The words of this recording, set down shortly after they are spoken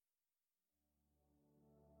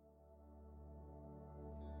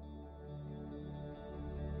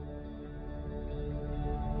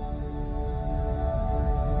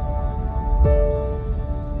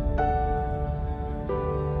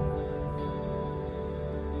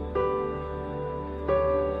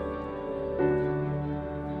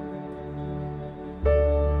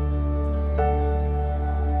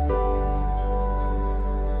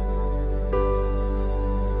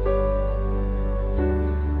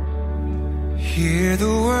Hear the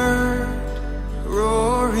word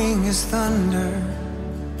roaring as thunder,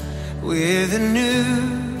 with a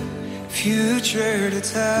new future to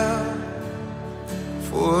tell.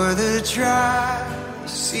 For the dry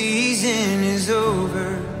season is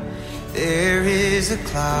over, there is a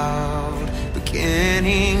cloud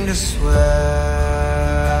beginning to swell.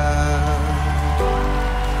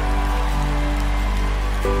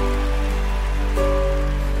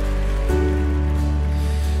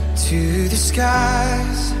 To the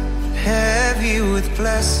skies, heavy with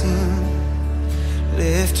blessing,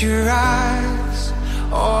 lift your eyes,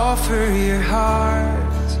 offer your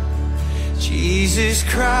heart. Jesus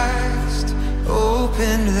Christ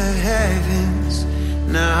opened the heavens,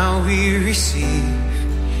 now we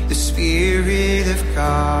receive the Spirit of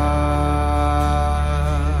God.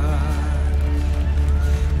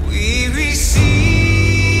 We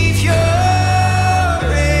receive your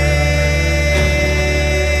rain.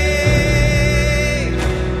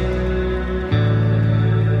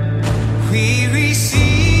 We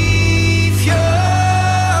receive your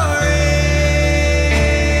rain.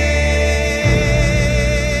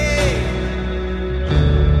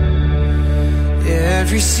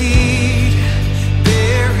 Every seed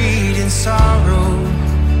buried in sorrow,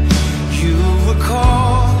 you will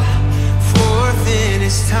call forth in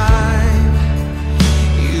His time.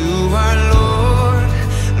 You are Lord,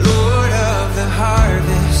 Lord of the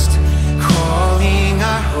harvest, calling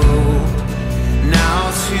our hope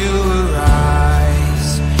now to arise.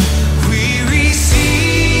 We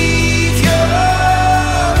receive your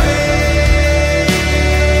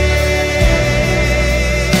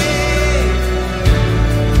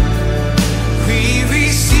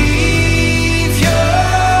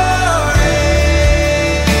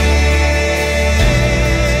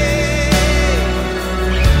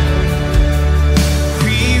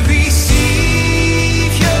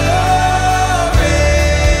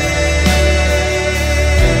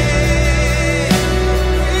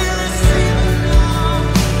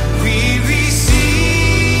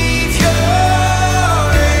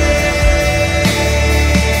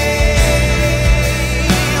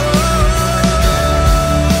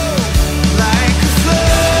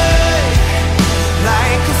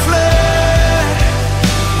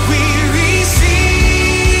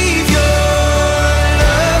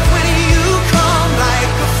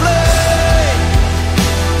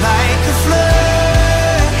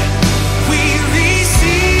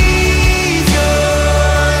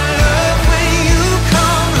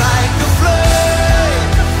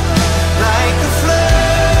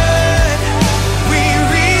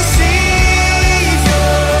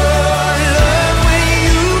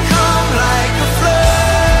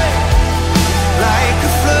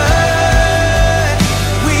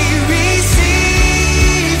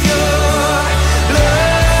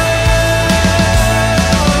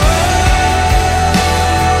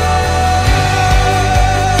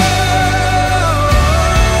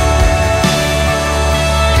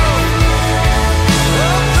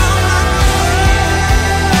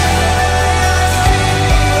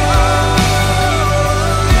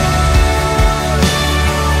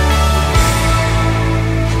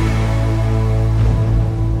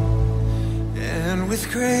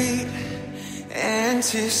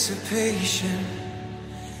anticipation,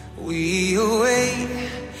 we await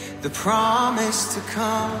the promise to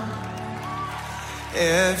come.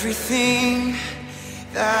 Everything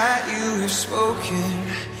that you have spoken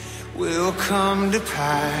will come to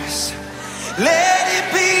pass. Let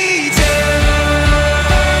it be done.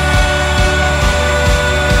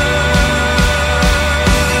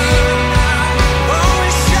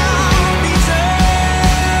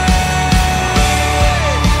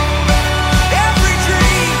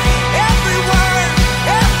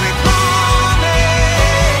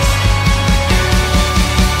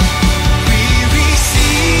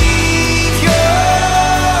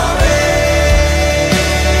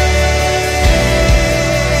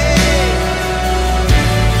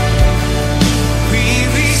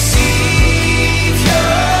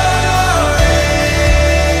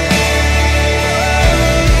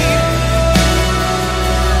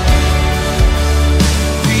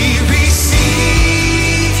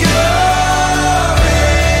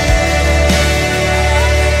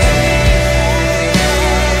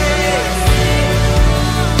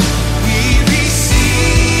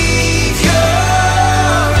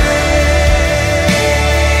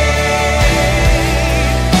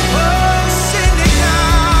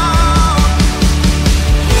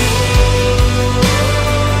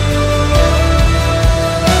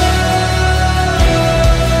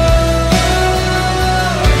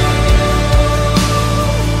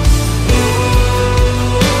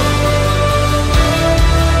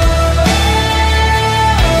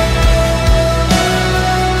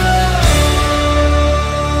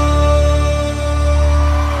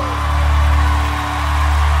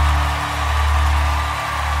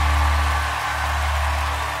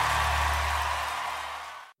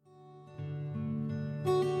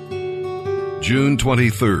 June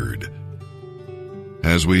 23rd.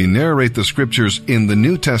 As we narrate the scriptures in the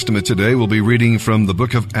New Testament today, we'll be reading from the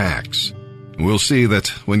book of Acts. We'll see that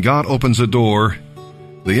when God opens a door,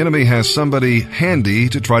 the enemy has somebody handy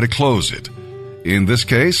to try to close it. In this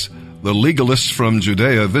case, the legalists from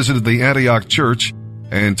Judea visited the Antioch church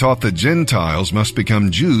and taught that Gentiles must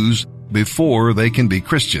become Jews before they can be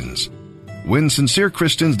Christians. When sincere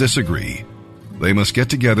Christians disagree, they must get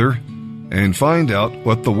together and find out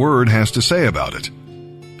what the Word has to say about it.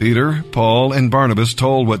 Peter, Paul, and Barnabas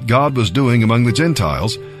told what God was doing among the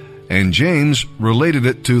Gentiles, and James related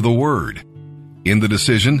it to the Word. In the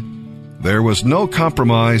decision, there was no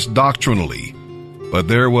compromise doctrinally, but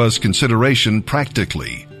there was consideration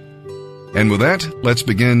practically. And with that, let's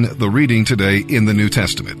begin the reading today in the New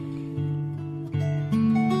Testament.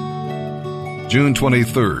 June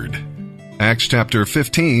 23rd, Acts chapter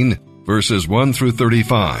 15, verses 1 through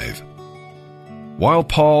 35. While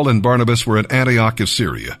Paul and Barnabas were at Antioch of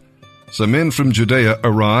Syria, some men from Judea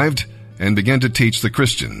arrived and began to teach the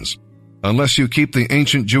Christians, "Unless you keep the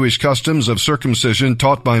ancient Jewish customs of circumcision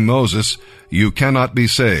taught by Moses, you cannot be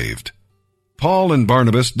saved." Paul and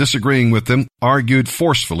Barnabas, disagreeing with them, argued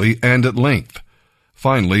forcefully and at length.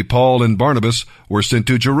 Finally, Paul and Barnabas were sent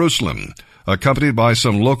to Jerusalem, accompanied by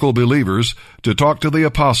some local believers, to talk to the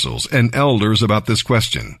apostles and elders about this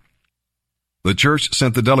question. The church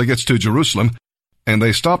sent the delegates to Jerusalem, and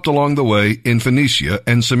they stopped along the way in Phoenicia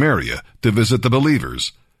and Samaria to visit the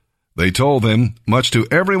believers. They told them, much to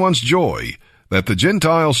everyone's joy, that the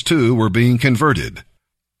Gentiles too were being converted.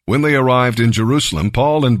 When they arrived in Jerusalem,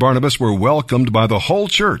 Paul and Barnabas were welcomed by the whole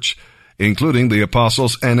church, including the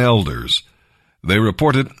apostles and elders. They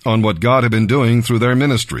reported on what God had been doing through their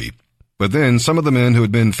ministry. But then some of the men who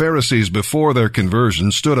had been Pharisees before their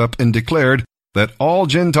conversion stood up and declared that all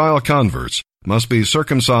Gentile converts must be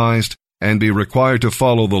circumcised and be required to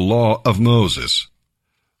follow the law of Moses.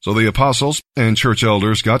 So the apostles and church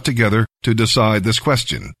elders got together to decide this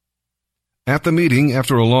question. At the meeting,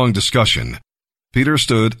 after a long discussion, Peter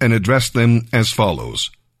stood and addressed them as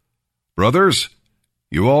follows: "Brothers,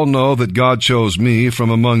 you all know that God chose me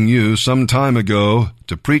from among you some time ago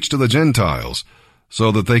to preach to the Gentiles,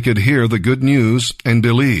 so that they could hear the good news and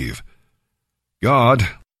believe. God,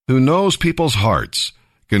 who knows people's hearts,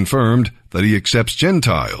 confirmed that he accepts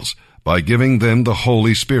Gentiles by giving them the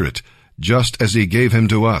Holy Spirit, just as he gave him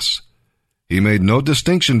to us. He made no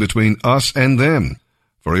distinction between us and them,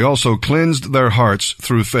 for he also cleansed their hearts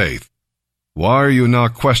through faith. Why are you now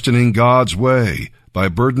questioning God's way by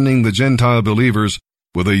burdening the Gentile believers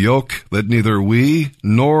with a yoke that neither we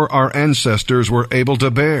nor our ancestors were able to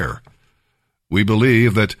bear? We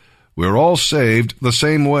believe that we're all saved the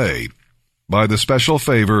same way, by the special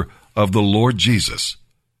favor of the Lord Jesus."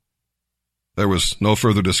 There was no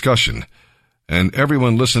further discussion, and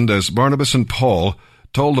everyone listened as Barnabas and Paul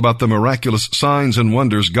told about the miraculous signs and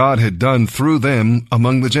wonders God had done through them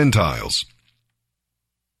among the Gentiles.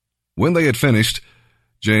 When they had finished,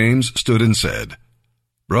 James stood and said,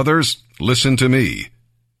 "Brothers, listen to me.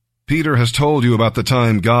 Peter has told you about the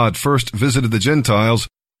time God first visited the Gentiles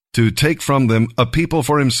to take from them a people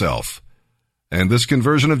for himself. And this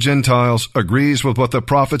conversion of Gentiles agrees with what the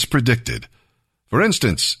prophets predicted. For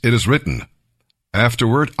instance, it is written,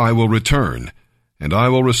 'Afterward I will return, and I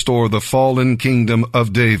will restore the fallen kingdom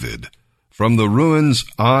of David. From the ruins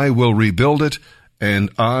I will rebuild it, and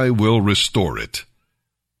I will restore it,'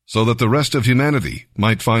 so that the rest of humanity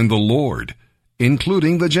might find the Lord,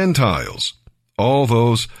 including the Gentiles, all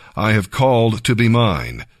those I have called to be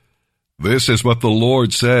mine. This is what the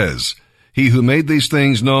Lord says, he who made these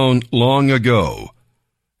things known long ago.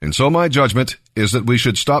 And so my judgment is that we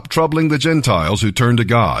should stop troubling the Gentiles who turn to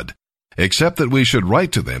God, except that we should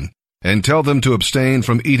write to them and tell them to abstain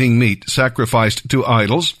from eating meat sacrificed to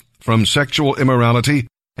idols, from sexual immorality,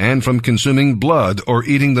 and from consuming blood or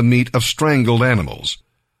eating the meat of strangled animals.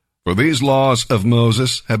 For these laws of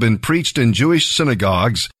Moses have been preached in Jewish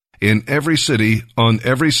synagogues in every city on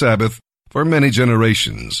every Sabbath for many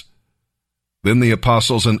generations." Then the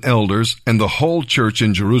apostles and elders and the whole church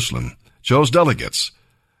in Jerusalem chose delegates,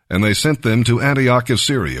 and they sent them to Antioch of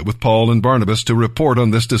Syria with Paul and Barnabas to report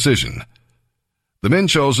on this decision. The men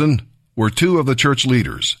chosen were two of the church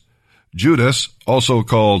leaders, Judas, also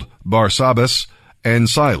called Barsabbas, and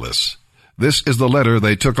Silas. This is the letter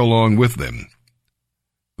they took along with them.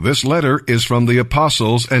 "This letter is from the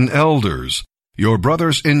apostles and elders, your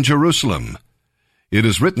brothers in Jerusalem. It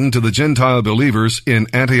is written to the Gentile believers in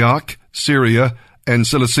Antioch, Syria, and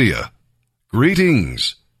Cilicia.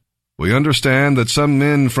 Greetings! We understand that some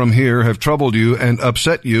men from here have troubled you and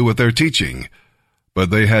upset you with their teaching, but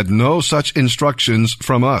they had no such instructions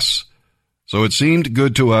from us. So it seemed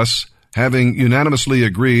good to us, having unanimously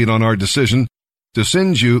agreed on our decision to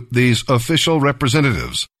send you these official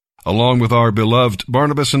representatives, along with our beloved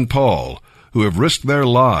Barnabas and Paul, who have risked their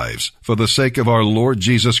lives for the sake of our Lord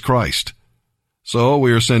Jesus Christ. So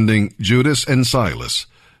we are sending Judas and Silas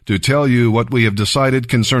to tell you what we have decided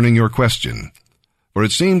concerning your question. For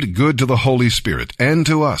it seemed good to the Holy Spirit and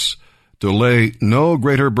to us to lay no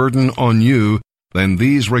greater burden on you than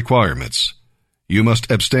these requirements. You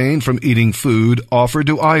must abstain from eating food offered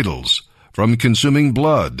to idols, from consuming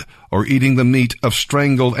blood or eating the meat of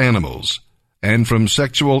strangled animals, and from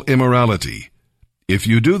sexual immorality. If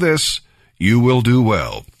you do this, you will do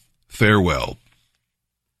well. Farewell.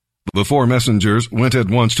 The 4 messengers went at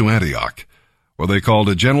once to Antioch, where they called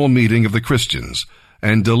a general meeting of the Christians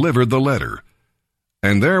and delivered the letter.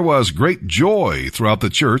 And there was great joy throughout the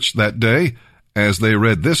church that day as they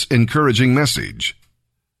read this encouraging message.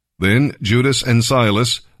 Then Judas and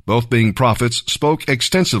Silas, both being prophets, spoke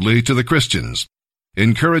extensively to the Christians,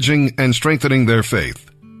 encouraging and strengthening their faith.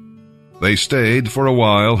 They stayed for a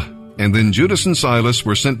while, and then Judas and Silas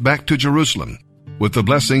were sent back to Jerusalem with the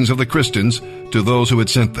blessings of the Christians to those who had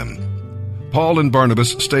sent them. Paul and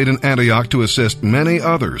Barnabas stayed in Antioch to assist many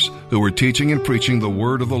others who were teaching and preaching the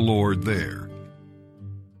word of the Lord there.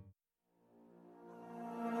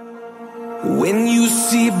 When you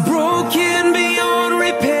see broken beyond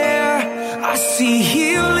repair, I see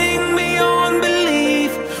healing beyond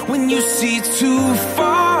belief. When you see too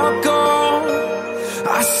far gone,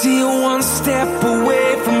 I see one step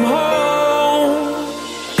away from home.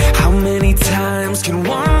 How many times can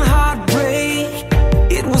one heart break?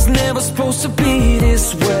 It was never supposed to be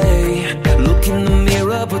this way. Look in the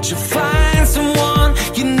mirror, but you find someone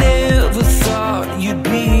you never thought you'd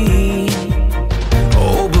be.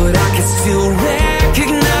 Oh, but I can still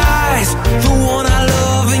recognize the one I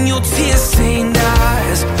love in your tear-stained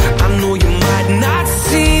eyes. I know you might not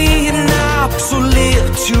see it now, so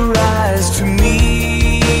lift your eyes to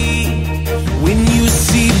me. When you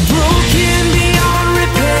see broken beyond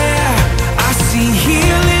repair, I see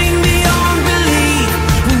healing beyond belief.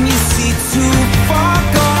 When you see too far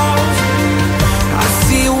gone, I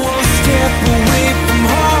see one step away from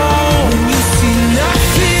home. When you see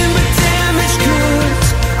nothing but damaged goods,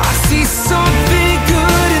 I see something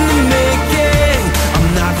good in the making. I'm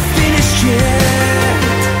not finished yet.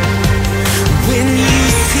 When you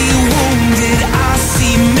see wounded, I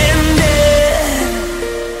see mended.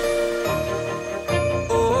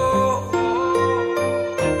 Oh.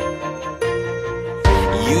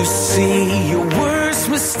 You see your worst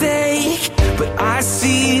mistake, but I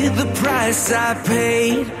see the price I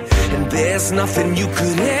paid. And there's nothing you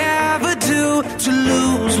could ever do to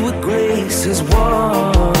lose what grace has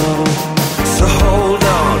won. So hold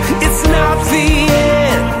on, it's not the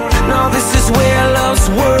end. No, this is where love's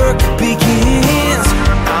work begins.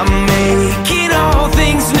 I'm making all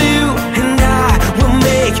things new, and I will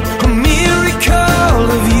make a miracle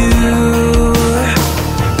of you.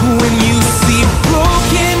 When you see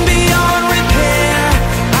broken beyond repair,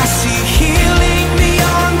 I see healing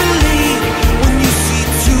beyond belief. When you see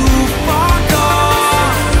too far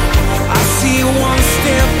gone, I see one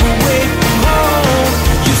step away from home.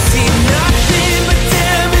 You see nothing but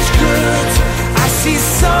damaged goods, I see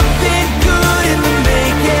something good in the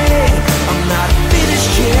making. I'm not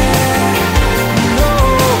finished yet. No,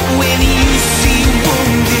 when you see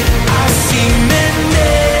wounded, I see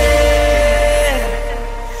mended.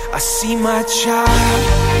 I see my child,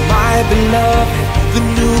 my beloved, the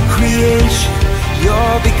new creation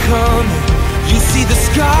you're becoming. You see the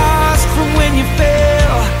scars from when you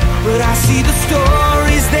fell, but I see the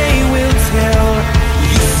stories they will tell.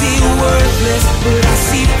 You see worthless, but I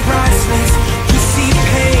see priceless. You see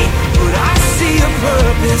pain, but I see a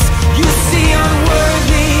purpose. You see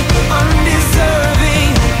unworthy,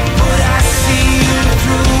 undeserving, but I see you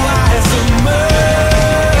through eyes of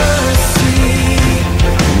mercy.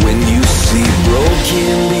 When you see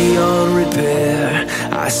broken beyond repair,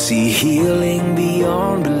 I see healing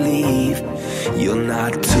beyond belief. You're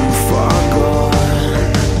not too far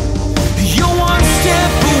gone. You're one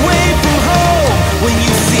step away from home. When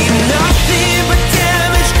you see nothing but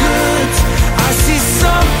damaged goods,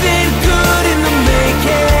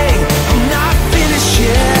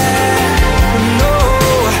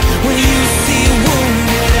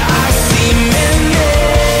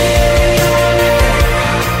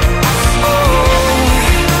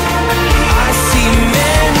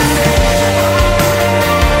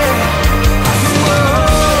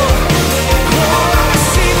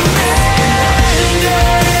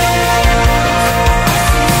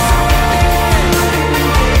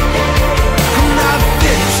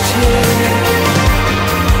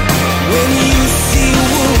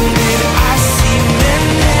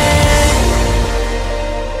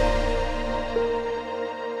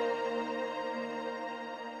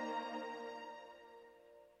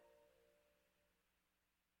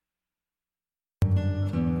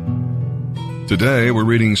 Today we're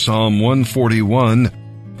reading Psalm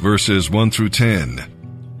 141, verses 1 through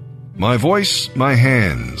 10. My voice, my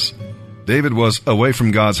hands. David was away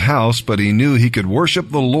from God's house, but he knew he could worship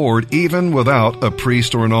the Lord even without a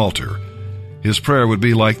priest or an altar. His prayer would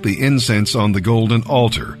be like the incense on the golden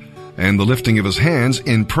altar, and the lifting of his hands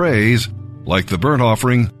in praise like the burnt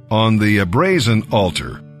offering on the brazen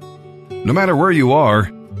altar. No matter where you are,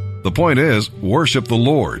 the point is, worship the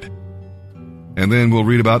Lord. And then we'll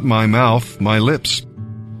read about my mouth, my lips.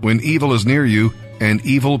 When evil is near you and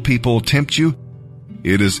evil people tempt you,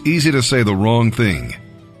 it is easy to say the wrong thing.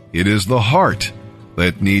 It is the heart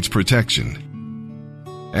that needs protection.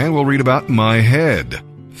 And we'll read about my head.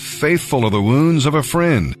 Faithful are the wounds of a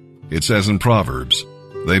friend, it says in Proverbs.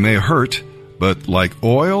 They may hurt, but like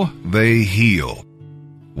oil, they heal.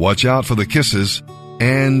 Watch out for the kisses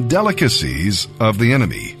and delicacies of the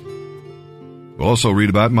enemy. We'll also read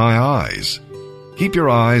about my eyes. Keep your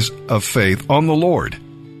eyes of faith on the Lord,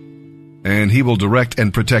 and he will direct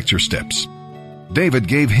and protect your steps. David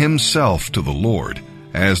gave himself to the Lord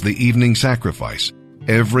as the evening sacrifice,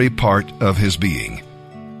 every part of his being.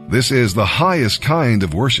 This is the highest kind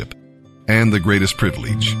of worship and the greatest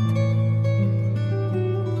privilege.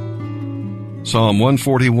 Psalm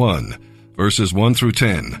 141, verses 1 through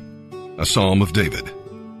 10, a psalm of David.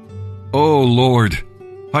 O Lord,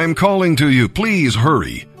 I am calling to you, please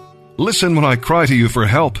hurry. Listen when I cry to you for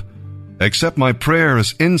help. Accept my prayer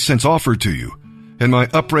as incense offered to you, and my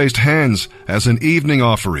upraised hands as an evening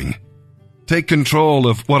offering. Take control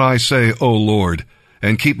of what I say, O Lord,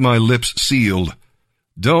 and keep my lips sealed.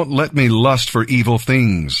 Don't let me lust for evil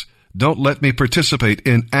things. Don't let me participate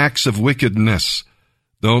in acts of wickedness.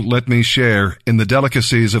 Don't let me share in the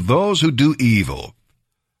delicacies of those who do evil.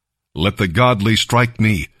 Let the godly strike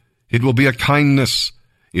me. It will be a kindness.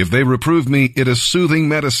 If they reprove me, it is soothing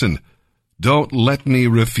medicine. Don't let me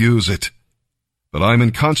refuse it. But I'm in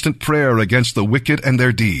constant prayer against the wicked and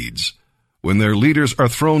their deeds. When their leaders are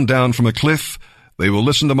thrown down from a cliff, they will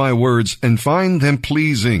listen to my words and find them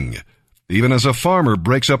pleasing. Even as a farmer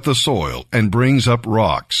breaks up the soil and brings up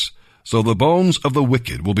rocks, so the bones of the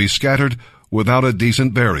wicked will be scattered without a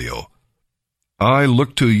decent burial. I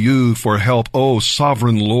look to you for help, O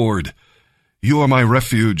sovereign Lord. You are my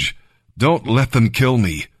refuge. Don't let them kill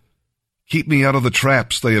me. Keep me out of the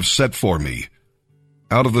traps they have set for me,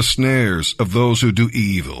 out of the snares of those who do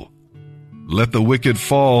evil. Let the wicked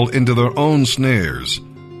fall into their own snares,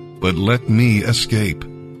 but let me escape.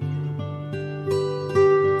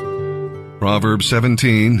 Proverbs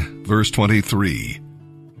 17, verse 23.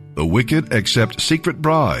 The wicked accept secret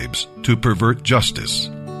bribes to pervert justice.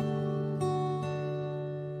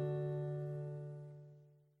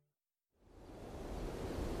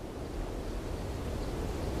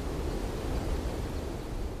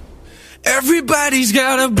 Everybody's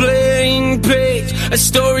got a blank page, a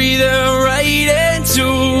story they're writing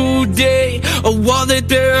today, a wall that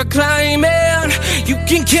they're climbing. You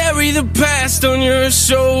can carry the past on your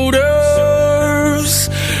shoulders.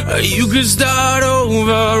 You can start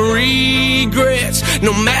over regrets.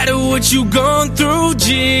 No matter what you've gone through,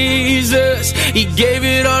 Jesus, He gave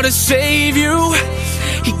it all to save you.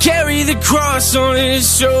 He carried the cross on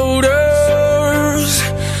His shoulders,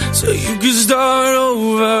 so you can start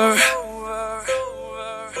over.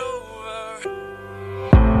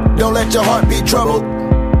 Don't let your heart be troubled.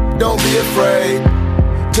 Don't be afraid.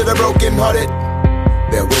 To the brokenhearted,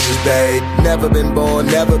 their wishes paid. Never been born,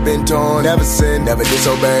 never been torn, never sinned, never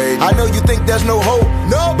disobeyed. I know you think there's no hope,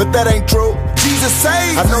 no, but that ain't true. Jesus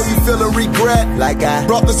saves. I know you feeling regret, like I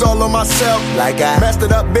brought this all on myself, like I messed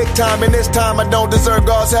it up big time, and this time I don't deserve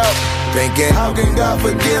God's help. Thinking, how can God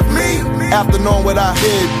forgive me? After knowing what I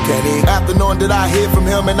did, can He? After knowing that I hid from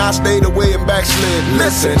Him and I stayed away and backslid.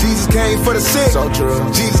 Listen, Jesus came for the sick, so true.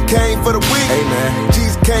 Jesus came for the weak, amen.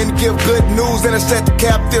 Jesus came to give good news and to set the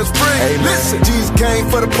captives free, amen. Listen, Jesus came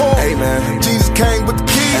for the poor, amen. Jesus came with the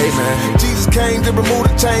keys, amen. Jesus came to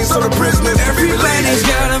remove the chains so the prisoners can be released. Everybody's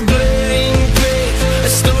got a blank page,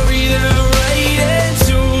 a story they're writing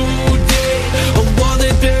today, a wall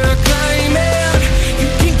that they're climbing.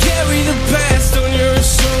 You can carry the past on your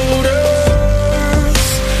shoulders.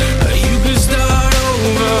 You can start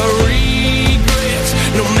over regrets.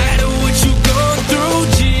 No matter what you've gone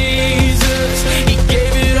through, Jesus, He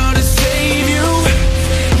gave it all to save you.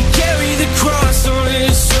 He carried the cross on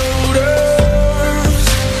His shoulders,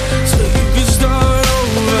 so you can start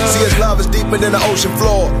over. See, His love is deep deeper than the ocean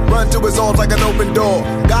floor. Run to his arms like an open door.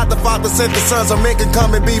 God the Father sent the Son so men can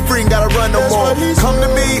come and be free and gotta run no more. Come to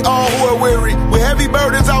me, all who are weary, with heavy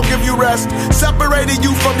burdens I'll give you rest. Separating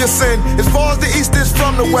you from your sin, as far as the east is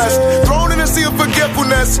from the west. Thrown in the sea of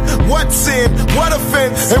forgetfulness. What sin? What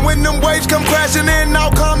offense? And when them waves come crashing in,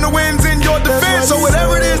 now calm the winds in your defense. So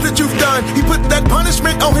whatever it is that you've done, he put that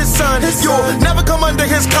punishment on his son. You'll never come under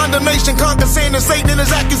his condemnation, conquer sin and Satan and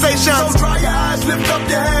his accusations. So dry your eyes, lift up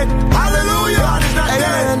your head. Hallelujah, God is not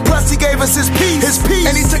dead. Plus he gave us his peace,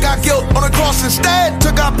 and he took our guilt on the cross instead.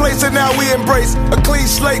 Took our place and now we embrace a clean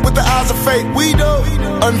slate with the eyes of faith. We do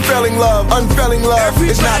unfailing love, unfailing love.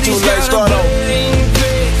 It's not too late, start over.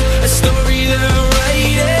 A story they're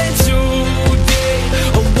writing today,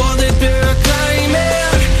 a wall that they're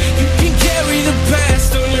climbing. You can carry the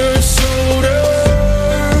past on your shoulders.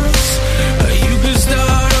 You can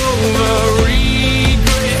start over,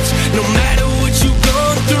 regrets. No matter what you've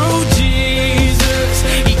gone through, Jesus,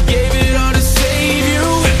 he gave it all to save you.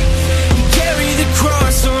 He carried the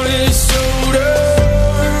cross on his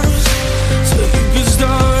shoulders, so you can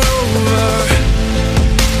start over.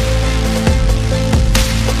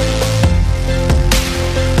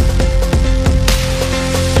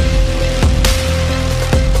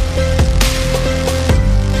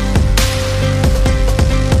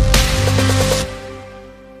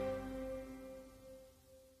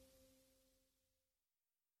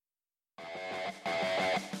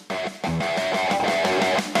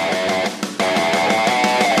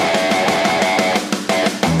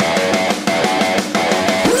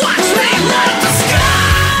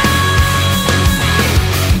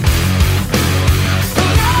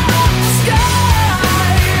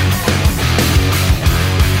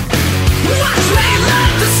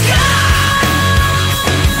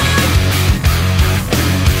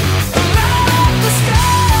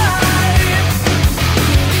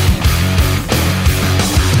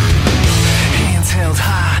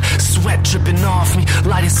 Dripping off me,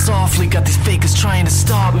 light it softly. Got these fakers trying to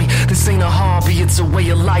stop me. This ain't a hobby, it's a way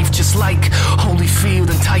of life. Just like Holyfield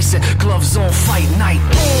and Tyson, gloves on, fight night.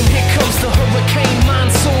 Boom, here comes the hurricane.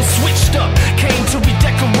 Monsoon switched up, came to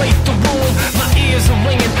redecorate the room. My ears are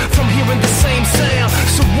ringing from hearing the same sound.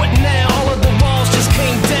 So what now? All of the walls just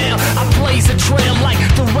came down. I blaze a trail like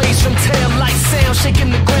the rays from tail light sound,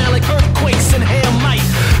 shaking the ground like earthquakes and hail might.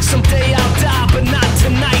 Someday I'll die, but not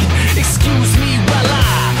tonight. Excuse me while I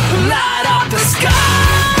light up the sky.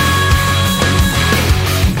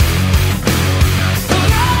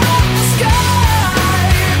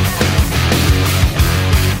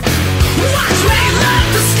 Watch me light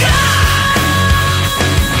the sky.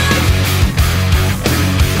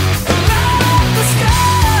 Light the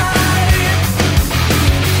sky.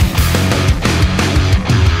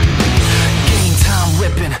 Game time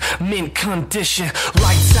whipping, mint condition.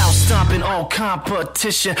 Lights out, stomping all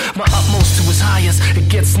competition. My utmost to his highest, it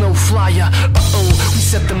gets no flyer. We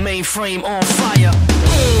set the mainframe on fire.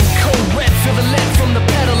 Cold red, feel the lead from the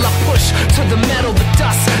pedal. I push to the metal, the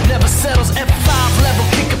dust never settles. F5 level,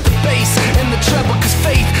 kick up the bass and the treble. Cause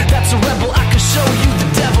faith, that's a rebel, I can show you the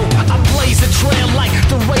devil. I blaze a trail like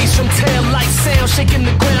the rays from tail light sound, shaking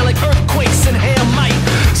the ground like earthquakes and hail might.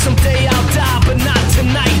 Someday I'll die, but not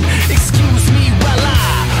tonight. Excuse me while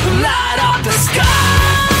I light up the sky.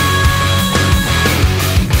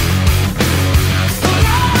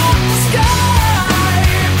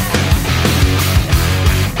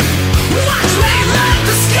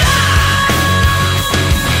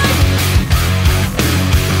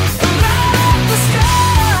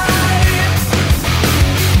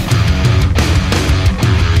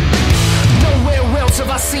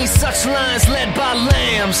 Such lines led by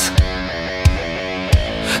lambs.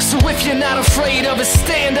 So if you're not afraid of it,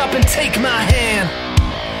 stand up and take my hand.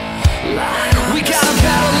 We got a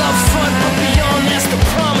battle up front, but beyond that's the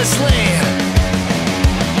promised land.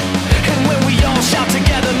 And when we all shout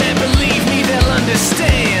together, man, believe me, they'll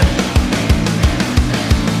understand.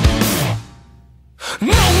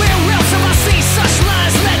 Nowhere else have I seen such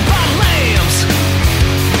lines led by lambs.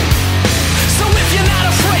 So if you're not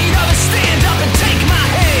afraid of it, stand up and take my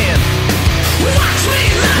hand. Watch me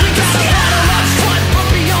light the sky. We got a battle up front, but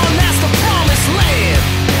beyond that's the promised land.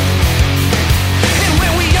 And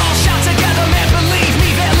when we all shout together, man, believe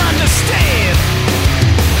me, they'll understand.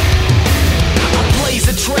 I blaze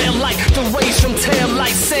a trail like the rays from tail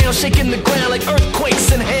light sound, shaking the ground like earthquakes